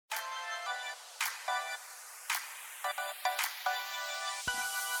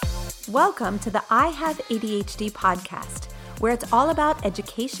Welcome to the I Have ADHD podcast, where it's all about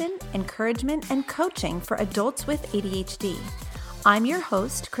education, encouragement, and coaching for adults with ADHD. I'm your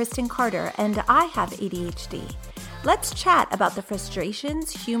host, Kristen Carter, and I have ADHD. Let's chat about the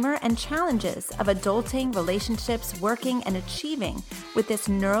frustrations, humor, and challenges of adulting, relationships, working, and achieving with this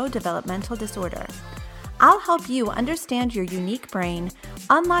neurodevelopmental disorder. I'll help you understand your unique brain,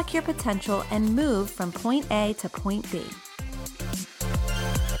 unlock your potential, and move from point A to point B.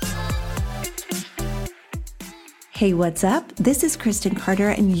 Hey, what's up? This is Kristen Carter,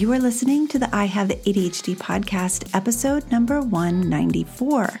 and you are listening to the I Have ADHD podcast, episode number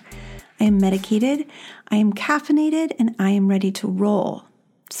 194. I am medicated, I am caffeinated, and I am ready to roll.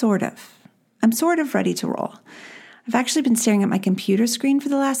 Sort of. I'm sort of ready to roll. I've actually been staring at my computer screen for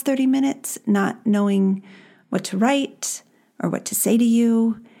the last 30 minutes, not knowing what to write or what to say to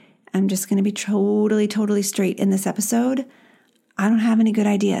you. I'm just going to be totally straight in this episode. I don't have any good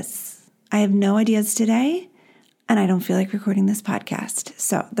ideas. I have no ideas today. And I don't feel like recording this podcast.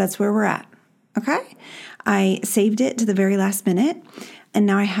 So that's where we're at. Okay? I saved it to the very last minute. And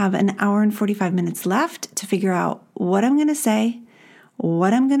now I have an hour and 45 minutes left to figure out what I'm going to say,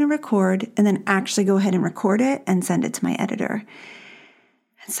 what I'm going to record, and then actually go ahead and record it and send it to my editor.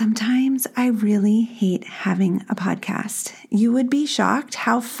 And sometimes I really hate having a podcast. You would be shocked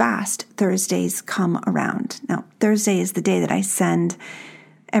how fast Thursdays come around. Now, Thursday is the day that I send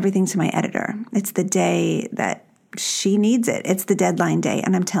everything to my editor. It's the day that she needs it. It's the deadline day.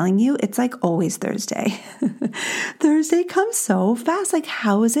 And I'm telling you, it's like always Thursday. Thursday comes so fast. Like,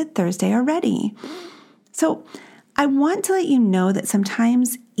 how is it Thursday already? So I want to let you know that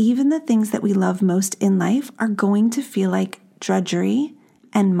sometimes even the things that we love most in life are going to feel like drudgery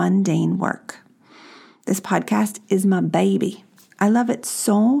and mundane work. This podcast is my baby. I love it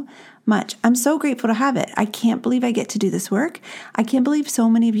so much. I'm so grateful to have it. I can't believe I get to do this work. I can't believe so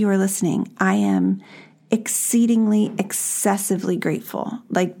many of you are listening. I am exceedingly, excessively grateful,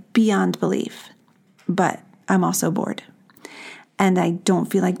 like beyond belief. But I'm also bored. And I don't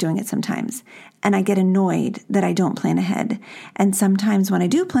feel like doing it sometimes. And I get annoyed that I don't plan ahead. And sometimes when I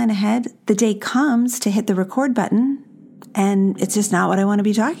do plan ahead, the day comes to hit the record button, and it's just not what I want to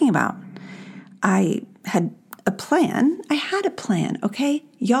be talking about. I had a plan. Okay?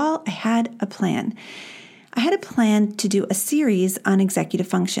 Y'all, I had a plan. I had a plan to do a series on executive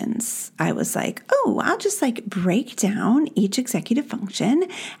functions. I was like, I'll just break down each executive function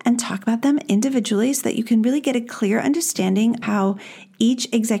and talk about them individually so that you can really get a clear understanding how each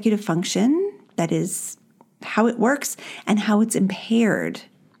executive function, that is how it works and how it's impaired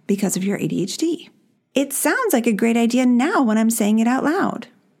because of your ADHD. It sounds like a great idea now when I'm saying it out loud,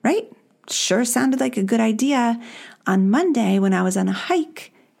 right? Sure sounded like a good idea on Monday when I was on a hike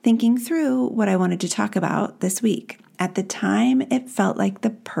thinking through what I wanted to talk about this week. At the time, it felt like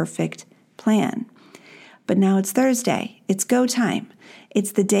the perfect plan. But now it's Thursday. It's go time.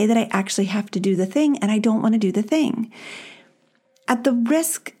 It's the day that I actually have to do the thing, and I don't want to do the thing. At the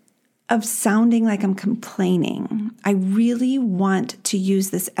risk of sounding like I'm complaining, I really want to use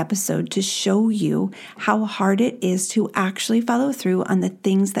this episode to show you how hard it is to actually follow through on the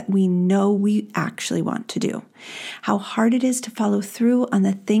things that we know we actually want to do. How hard it is to follow through on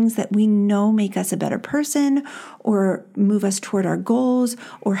the things that we know make us a better person or move us toward our goals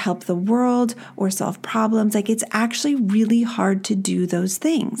or help the world or solve problems. It's actually really hard to do those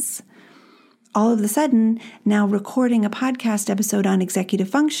things. All of a sudden, now recording a podcast episode on executive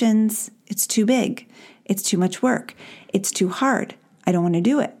functions, it's too big. It's too much work. It's too hard. I don't want to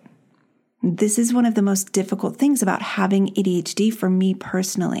do it. This is one of the most difficult things about having ADHD for me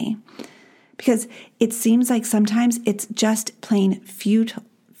personally, because it seems like sometimes it's just plain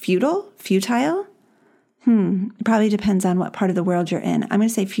futile. It probably depends on what part of the world you're in. I'm going to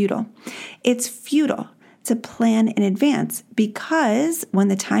say futile. It's futile to plan in advance, because when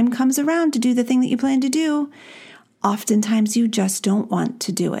the time comes around to do the thing that you plan to do, oftentimes you just don't want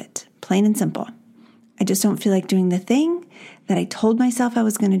to do it. Plain and simple. I just don't feel like doing the thing that I told myself I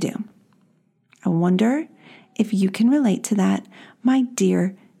was going to do. I wonder if you can relate to that, my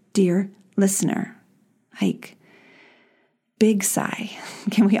dear listener. Big sigh.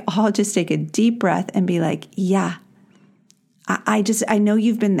 Can we all just take a deep breath and be like, yeah, I know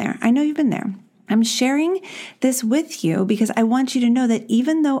you've been there. I'm sharing this with you because I want you to know that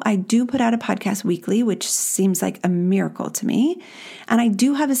even though I do put out a podcast weekly, which seems like a miracle to me, and I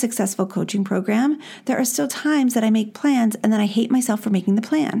do have a successful coaching program, there are still times that I make plans and then I hate myself for making the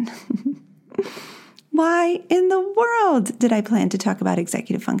plan. Why in the world did I plan to talk about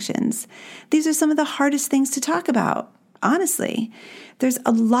executive functions? These are some of the hardest things to talk about. honestly. There's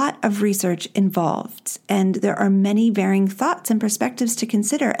a lot of research involved, and there are many varying thoughts and perspectives to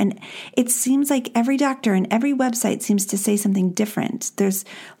consider. And it seems like every doctor and every website seems to say something different. There's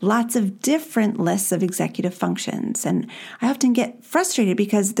lots of different lists of executive functions. And I often get frustrated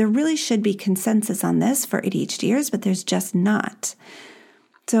because there really should be consensus on this for ADHDers, but there's just not.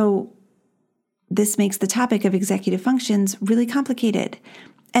 So this makes the topic of executive functions really complicated.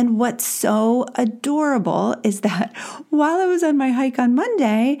 And what's so adorable is that while I was on my hike on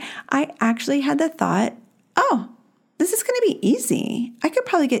Monday, I actually had the thought, oh, this is going to be easy. I could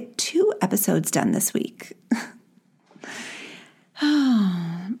probably get 2 episodes done this week.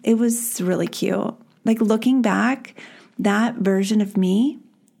 It was really cute. Like looking back, that version of me,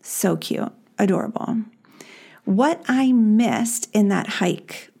 so cute, adorable. What I missed in that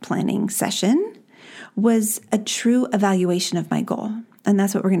hike planning session was a true evaluation of my goal. And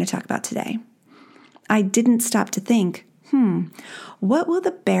that's what we're going to talk about today. I didn't stop to think, what will the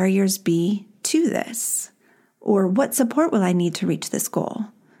barriers be to this? Or what support will I need to reach this goal?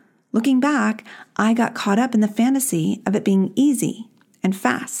 Looking back, I got caught up in the fantasy of it being easy and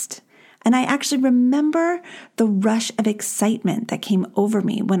fast. And I actually remember the rush of excitement that came over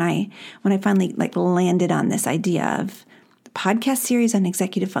me when I finally landed on this idea of the podcast series on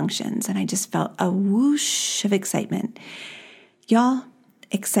executive functions. And I just felt a whoosh of excitement. Y'all,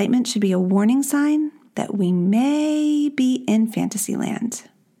 excitement should be a warning sign that we may be in fantasy land.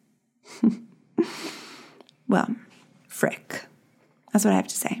 Well, frick. That's what I have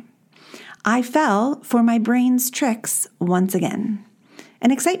to say. I fell for my brain's tricks once again.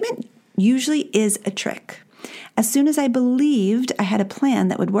 And excitement usually is a trick. As soon as I believed I had a plan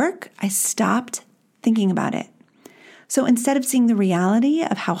that would work, I stopped thinking about it. So instead of seeing the reality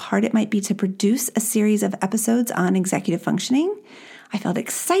of how hard it might be to produce a series of episodes on executive functioning, I felt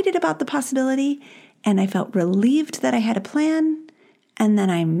excited about the possibility, and I felt relieved that I had a plan, and then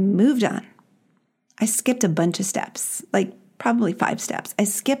I moved on. I skipped a bunch of steps, like probably 5 steps. I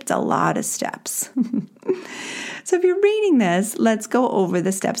skipped a lot of steps. So if you're reading this, let's go over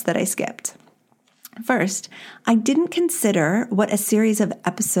the steps that I skipped. First, I didn't consider what a series of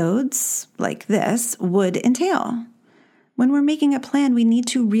episodes like this would entail. When we're making a plan, we need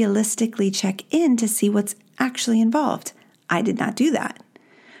to realistically check in to see what's actually involved. I did not do that.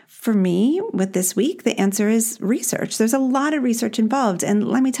 For me, with this week, the answer is research. There's a lot of research involved. And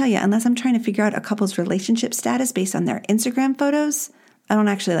let me tell you, unless I'm trying to figure out a couple's relationship status based on their Instagram photos, I don't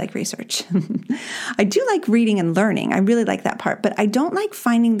actually like research. I do like reading and learning. I really like that part, but I don't like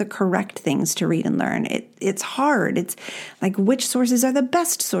finding the correct things to read and learn. It's hard. It's like which sources are the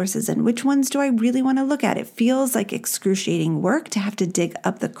best sources and which ones do I really want to look at? It feels like excruciating work to have to dig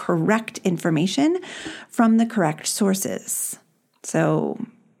up the correct information from the correct sources. So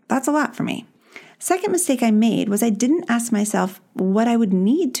that's a lot for me. Second mistake I made was I didn't ask myself what I would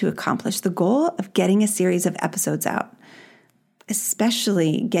need to accomplish the goal of getting a series of episodes out.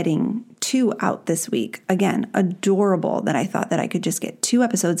 Especially getting 2 out this week. Again, adorable that I thought that I could just get 2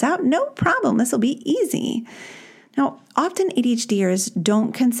 episodes out. No problem. This will be easy. Now, often ADHDers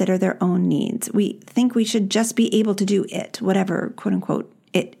don't consider their own needs. We think we should just be able to do it, whatever, quote unquote,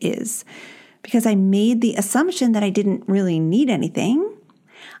 it is. Because I made the assumption that I didn't really need anything,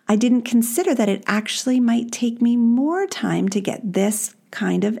 I didn't consider that it actually might take me more time to get this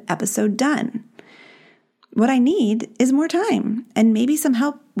kind of episode done. What I need is more time and maybe some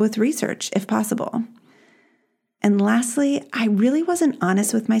help with research if possible. And lastly, I really wasn't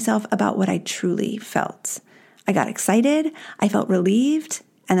honest with myself about what I truly felt. I got excited, I felt relieved,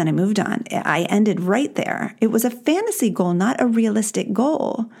 and then I moved on. I ended right there. It was a fantasy goal, not a realistic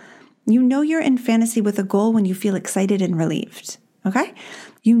goal. You know you're in fantasy with a goal when you feel excited and relieved, okay?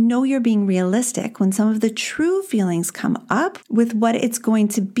 You know you're being realistic when some of the true feelings come up with what it's going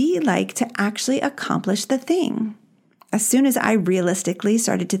to be like to actually accomplish the thing. As soon as I realistically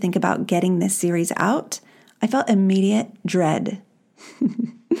started to think about getting this series out, I felt immediate dread.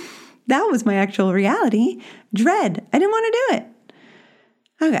 That was my actual reality. Dread. I didn't want to do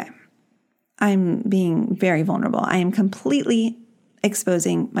it. Okay. I'm being very vulnerable. I am completely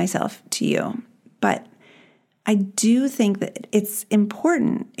exposing myself to you. But I do think that it's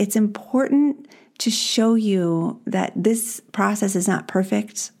important. It's important to show you that this process is not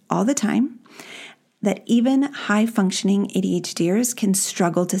perfect all the time, that even high-functioning ADHDers can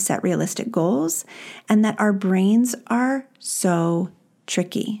struggle to set realistic goals, and that our brains are so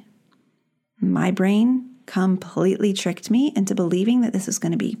tricky. My brain completely tricked me into believing that this was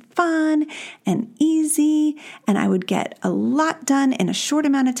going to be fun and easy, and I would get a lot done in a short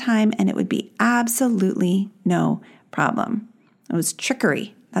amount of time, and it would be absolutely no problem. It was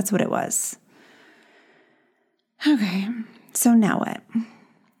trickery. That's what it was. Okay, so now what?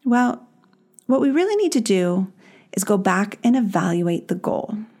 Well, what we really need to do is go back and evaluate the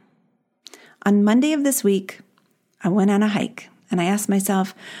goal. On Monday of this week, I went on a hike and I asked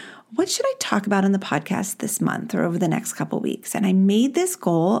myself, what should I talk about on the podcast this month or over the next couple weeks? And I made this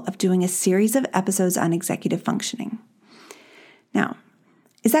goal of doing a series of episodes on executive functioning. Now,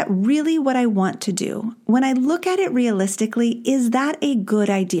 is that really what I want to do? When I look at it realistically, is that a good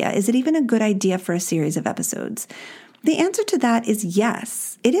idea? Is it even a good idea for a series of episodes? The answer to that is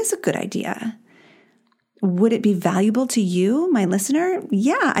yes, it is a good idea. Would it be valuable to you, my listener?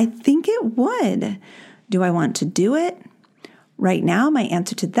 Yeah, I think it would. Do I want to do it? Right now, my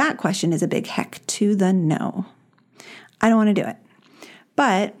answer to that question is a big heck to the no. I don't want to do it.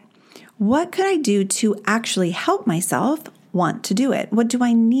 But what could I do to actually help myself want to do it? What do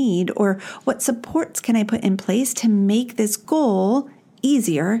I need, or what supports can I put in place to make this goal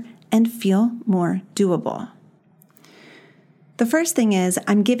easier and feel more doable? The first thing is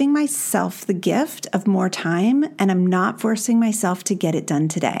I'm giving myself the gift of more time, and I'm not forcing myself to get it done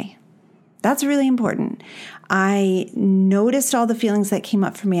today. That's really important. I noticed all the feelings that came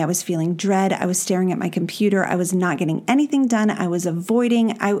up for me. I was feeling dread. I was staring at my computer. I was not getting anything done. I was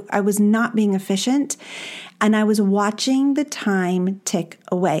avoiding. I was not being efficient. And I was watching the time tick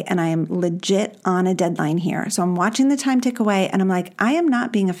away. And I am legit on a deadline here. So I'm watching the time tick away and I'm like, I am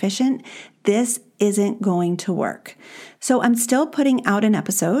not being efficient. This isn't going to work. So I'm still putting out an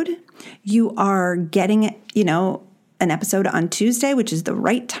episode. You are getting, an episode on Tuesday, which is the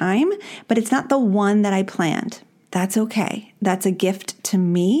right time, but it's not the one that I planned. That's okay. That's a gift to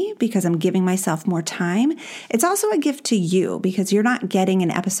me because I'm giving myself more time. It's also a gift to you because you're not getting an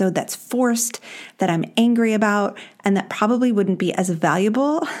episode that's forced, that I'm angry about, and that probably wouldn't be as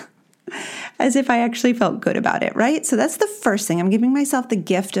valuable as if I actually felt good about it, right? So that's the first thing. I'm giving myself the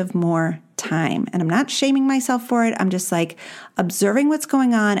gift of more time, and I'm not shaming myself for it. I'm just like observing what's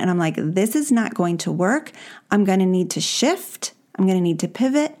going on, and I'm like, this is not going to work. I'm going to need to shift. I'm going to need to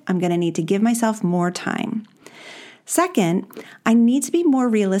pivot. I'm going to need to give myself more time. Second, I need to be more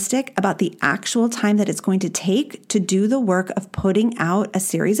realistic about the actual time that it's going to take to do the work of putting out a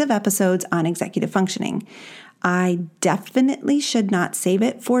series of episodes on executive functioning. I definitely should not save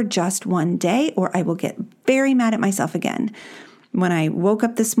it for just one day, or I will get very mad at myself again. When I woke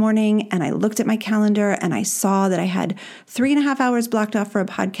up this morning and I looked at my calendar and I saw that I had 3.5 hours blocked off for a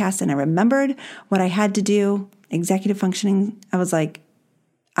podcast and I remembered what I had to do, executive functioning, I was like,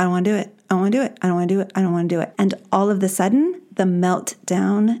 I don't want to do it. I don't want to do it. I don't want to do it. I don't want to do it. And all of a sudden, the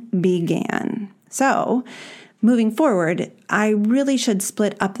meltdown began. So moving forward, I really should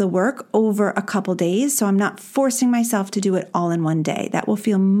split up the work over a couple days so I'm not forcing myself to do it all in one day. That will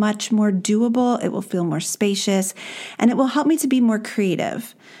feel much more doable. It will feel more spacious, and it will help me to be more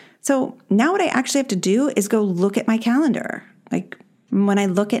creative. So now what I actually have to do is go look at my calendar. Like when I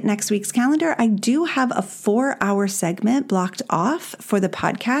look at next week's calendar, I do have a 4-hour segment blocked off for the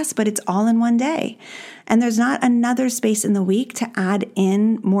podcast, but it's all in one day. And there's not another space in the week to add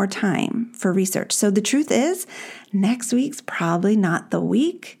in more time for research. So the truth is, next week's probably not the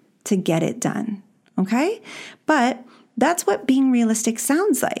week to get it done. Okay? But that's what being realistic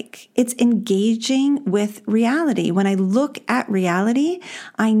sounds like. It's engaging with reality. When I look at reality,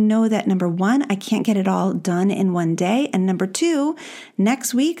 I know that number one, I can't get it all done in one day. And number two,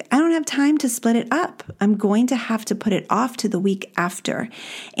 next week, I don't have time to split it up. I'm going to have to put it off to the week after.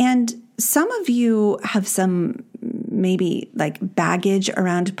 And some of you have some maybe like baggage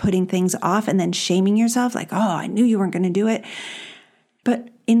around putting things off and then shaming yourself like, oh, I knew you weren't going to do it. But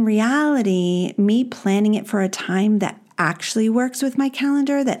in reality, me planning it for a time that actually works with my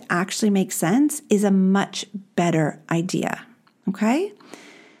calendar, that actually makes sense, is a much better idea. Okay?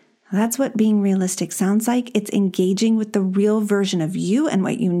 That's what being realistic sounds like. It's engaging with the real version of you and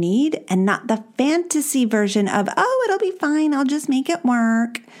what you need, and not the fantasy version of, oh, it'll be fine. I'll just make it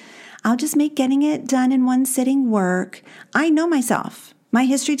work. I'll just make getting it done in one sitting work. I know myself. My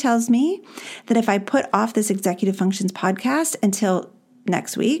history tells me that if I put off this Executive Functions podcast until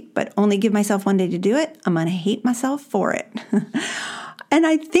next week, but only give myself one day to do it, I'm going to hate myself for it. And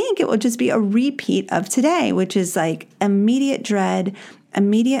I think it will just be a repeat of today, which is like immediate dread,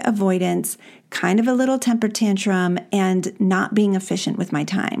 immediate avoidance, kind of a little temper tantrum, and not being efficient with my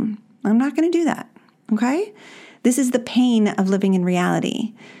time. I'm not going to do that. Okay? This is the pain of living in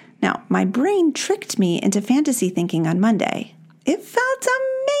reality. Now, my brain tricked me into fantasy thinking on Monday. It felt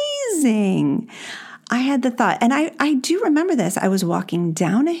amazing. I had the thought, and I do remember this. I was walking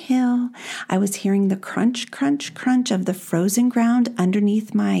down a hill. I was hearing the crunch, crunch, crunch of the frozen ground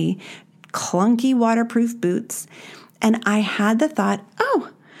underneath my clunky waterproof boots. And I had the thought,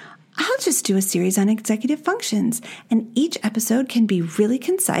 oh, I'll just do a series on executive functions, and each episode can be really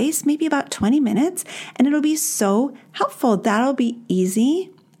concise, maybe about 20 minutes, and it'll be so helpful. That'll be easy.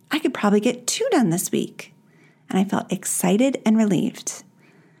 I could probably get 2 done this week. And I felt excited and relieved.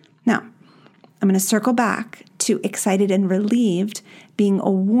 Now, I'm going to circle back to excited and relieved being a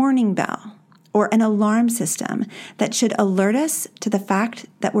warning bell or an alarm system that should alert us to the fact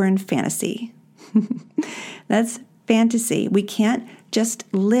that we're in fantasy. That's fantasy. We can't just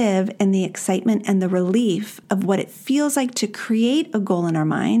live in the excitement and the relief of what it feels like to create a goal in our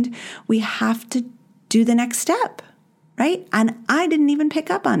mind. We have to do the next step, right? And I didn't even pick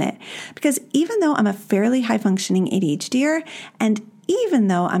up on it because even though I'm a fairly high-functioning ADHDer, and even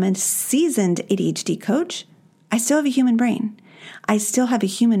though I'm a seasoned ADHD coach, I still have a human brain. I still have a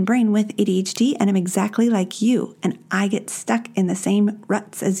human brain with ADHD, and I'm exactly like you, and I get stuck in the same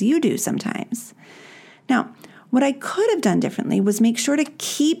ruts as you do sometimes. Now, what I could have done differently was make sure to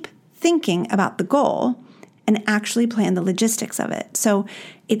keep thinking about the goal and actually plan the logistics of it. So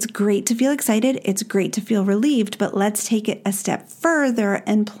it's great to feel excited, it's great to feel relieved, but let's take it a step further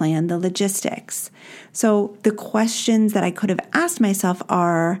and plan the logistics. So the questions that I could have asked myself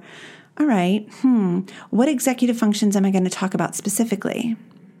are, all right, what executive functions am I going to talk about specifically?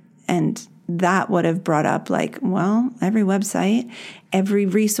 And that would have brought up every website, every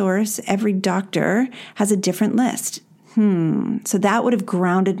resource, every doctor has a different list. So that would have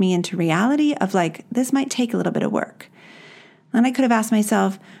grounded me into reality of this might take a little bit of work. And I could have asked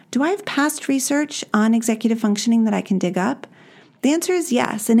myself, do I have past research on executive functioning that I can dig up? The answer is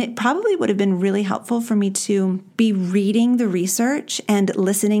yes. And it probably would have been really helpful for me to be reading the research and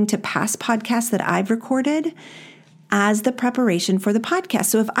listening to past podcasts that I've recorded as the preparation for the podcast.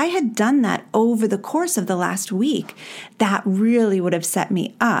 So if I had done that over the course of the last week, that really would have set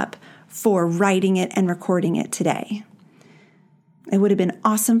me up for writing it and recording it today. It would have been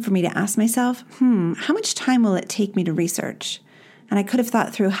awesome for me to ask myself, how much time will it take me to research? And I could have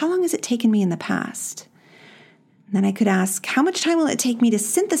thought through, how long has it taken me in the past? And then I could ask, how much time will it take me to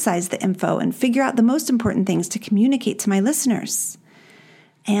synthesize the info and figure out the most important things to communicate to my listeners?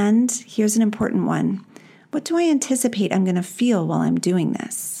 And here's an important one. What do I anticipate I'm going to feel while I'm doing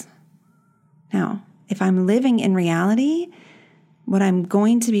this? Now, if I'm living in reality, what I'm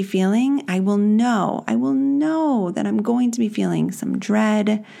going to be feeling, I will know that I'm going to be feeling some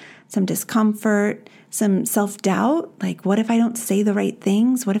dread, some discomfort, some self-doubt. What if I don't say the right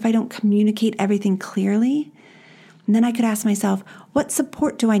things? What if I don't communicate everything clearly? And then I could ask myself, what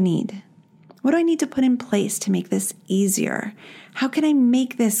support do I need? What do I need to put in place to make this easier? How can I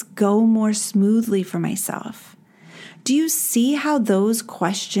make this go more smoothly for myself? Do you see how those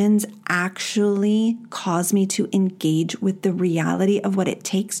questions actually cause me to engage with the reality of what it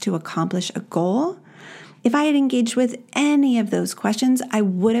takes to accomplish a goal? If I had engaged with any of those questions, I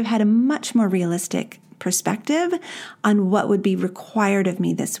would have had a much more realistic perspective on what would be required of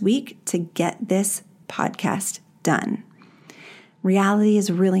me this week to get this podcast done. Reality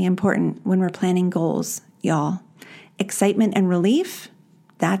is really important when we're planning goals, y'all. Excitement and relief,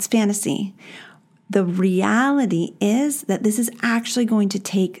 that's fantasy. The reality is that this is actually going to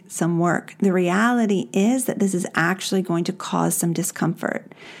take some work. The reality is that this is actually going to cause some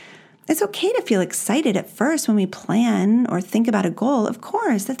discomfort. It's okay to feel excited at first when we plan or think about a goal. Of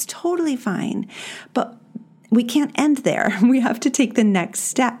course, that's totally fine. But we can't end there. We have to take the next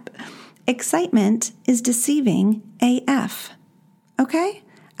step. Excitement is deceiving AF. Okay?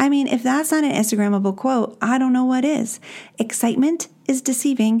 If that's not an Instagrammable quote, I don't know what is. Excitement is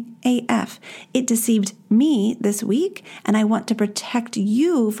deceiving AF. It deceived me this week, and I want to protect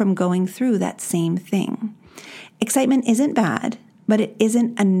you from going through that same thing. Excitement isn't bad, but it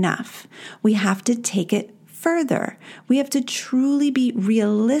isn't enough. We have to take it further. We have to truly be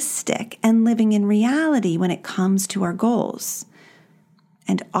realistic and living in reality when it comes to our goals.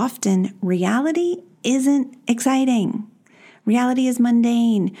 And often, reality isn't exciting. Reality is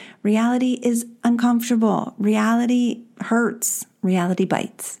mundane. Reality is uncomfortable. Reality hurts. Reality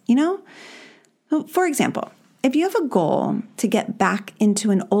bites, So for example, if you have a goal to get back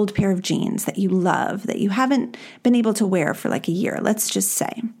into an old pair of jeans that you love, that you haven't been able to wear for a year, let's just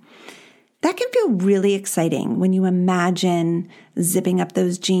say, that can feel really exciting when you imagine zipping up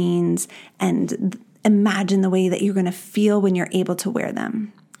those jeans and imagine the way that you're going to feel when you're able to wear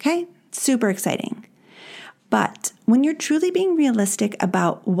them. Okay? Super exciting. But when you're truly being realistic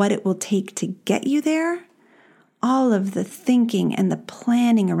about what it will take to get you there, all of the thinking and the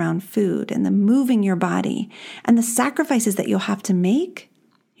planning around food and the moving your body and the sacrifices that you'll have to make,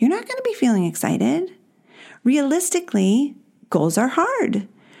 you're not going to be feeling excited. Realistically, goals are hard.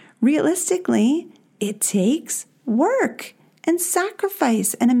 Realistically, it takes work. and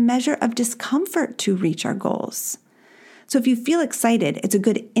sacrifice and a measure of discomfort to reach our goals. So if you feel excited, it's a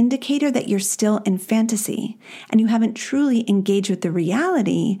good indicator that you're still in fantasy and you haven't truly engaged with the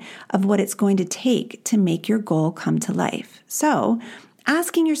reality of what it's going to take to make your goal come to life. So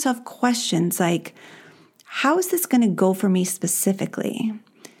asking yourself questions like, how is this going to go for me specifically?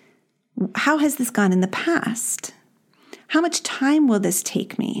 How has this gone in the past? How much time will this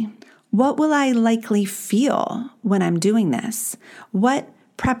take me? What will I likely feel when I'm doing this? What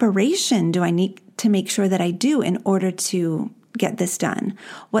preparation do I need to make sure that I do in order to get this done?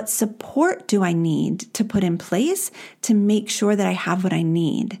 What support do I need to put in place to make sure that I have what I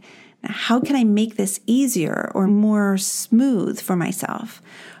need? Now, how can I make this easier or more smooth for myself?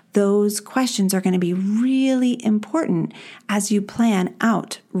 Those questions are going to be really important as you plan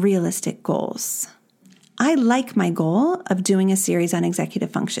out realistic goals. I like my goal of doing a series on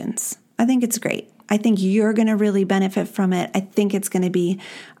executive functions. I think it's great. I think you're going to really benefit from it. I think it's going to be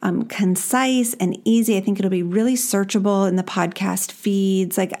concise and easy. I think it'll be really searchable in the podcast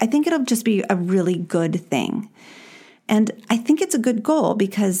feeds. I think it'll just be a really good thing. And I think it's a good goal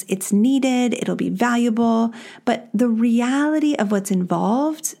because it's needed, it'll be valuable, but the reality of what's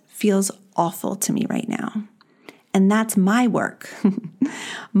involved feels awful to me right now. And that's my work.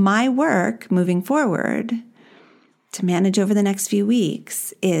 My work moving forward to manage over the next few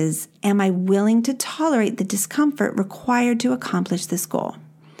weeks is, am I willing to tolerate the discomfort required to accomplish this goal?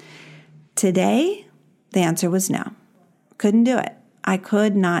 Today, the answer was no. Couldn't do it. I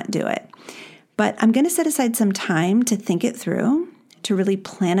could not do it. But I'm going to set aside some time to think it through, to really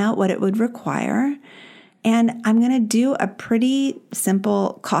plan out what it would require. And I'm going to do a pretty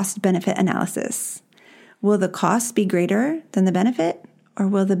simple cost-benefit analysis. Will the cost be greater than the benefit, or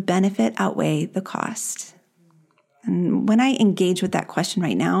will the benefit outweigh the cost? And when I engage with that question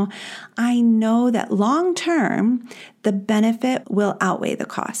right now, I know that long term, the benefit will outweigh the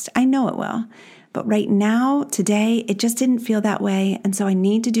cost. I know it will. But right now, today, it just didn't feel that way. And so I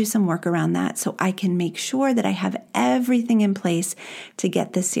need to do some work around that so I can make sure that I have everything in place to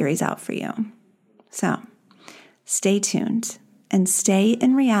get this series out for you. So stay tuned and stay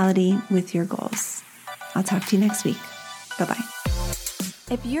in reality with your goals. I'll talk to you next week. Bye-bye.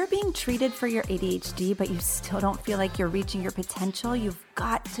 If you're being treated for your ADHD, but you still don't feel like you're reaching your potential, you've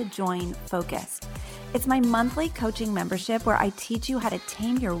got to join Focused. It's my monthly coaching membership where I teach you how to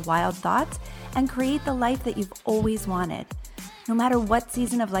tame your wild thoughts and create the life that you've always wanted. No matter what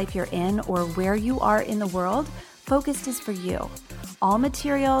season of life you're in or where you are in the world, Focused is for you. All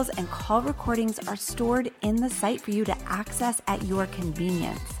materials and call recordings are stored in the site for you to access at your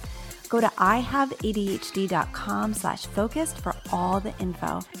convenience. Go to ihaveadhd.com/focused for all the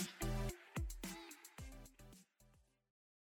info.